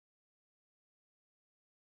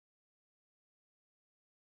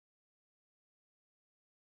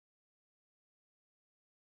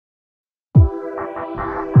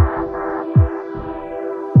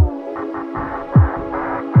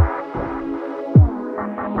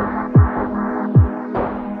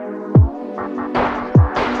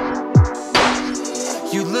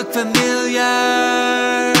look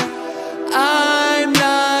familiar. I'm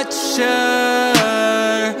not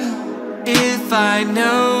sure if I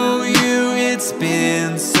know you, it's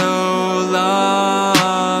been so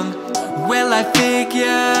long. Well, I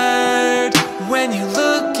figured when you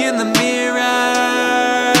look in the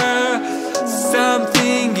mirror,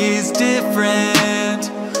 something is different,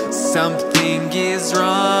 something is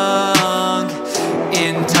wrong.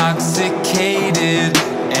 Intoxicated,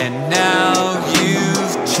 and now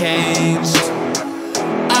you've changed.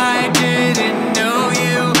 I didn't know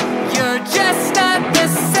you, you're just not the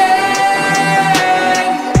same.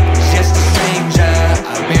 Just a stranger,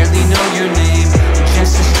 I barely know your name.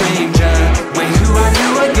 Just a stranger, wait, who are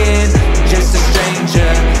you again? Just a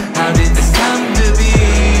stranger, how did this come to be?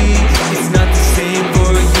 It's not the same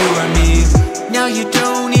for you or me. Now you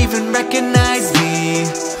don't even recognize me.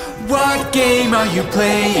 What game are you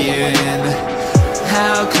playing?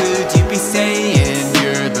 How could you be saying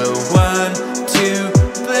you're the one to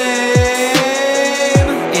blame?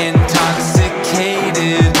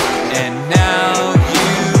 Intoxicated, and now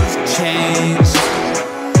you've changed.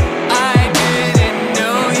 I didn't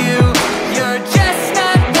know you, you're just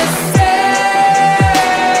not the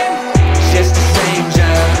same. Just a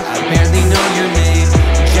stranger, I barely know your name.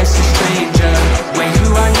 Just a stranger, wait, who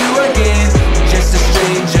are you again? Just a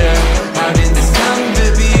stranger, how did this come to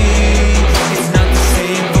be? It's not the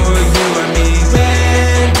same for you or me.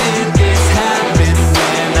 When did this happen,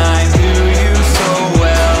 when I knew you so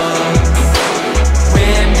well?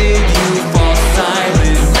 When did you fall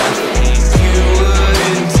silent, nothing you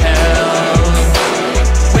wouldn't tell?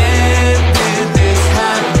 When did this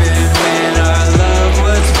happen, when our love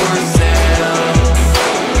was for sale?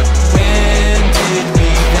 When did we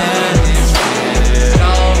vanish, when it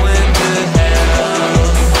all went to hell?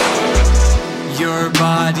 Your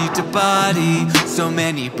body to body, so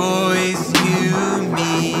many boys you meet.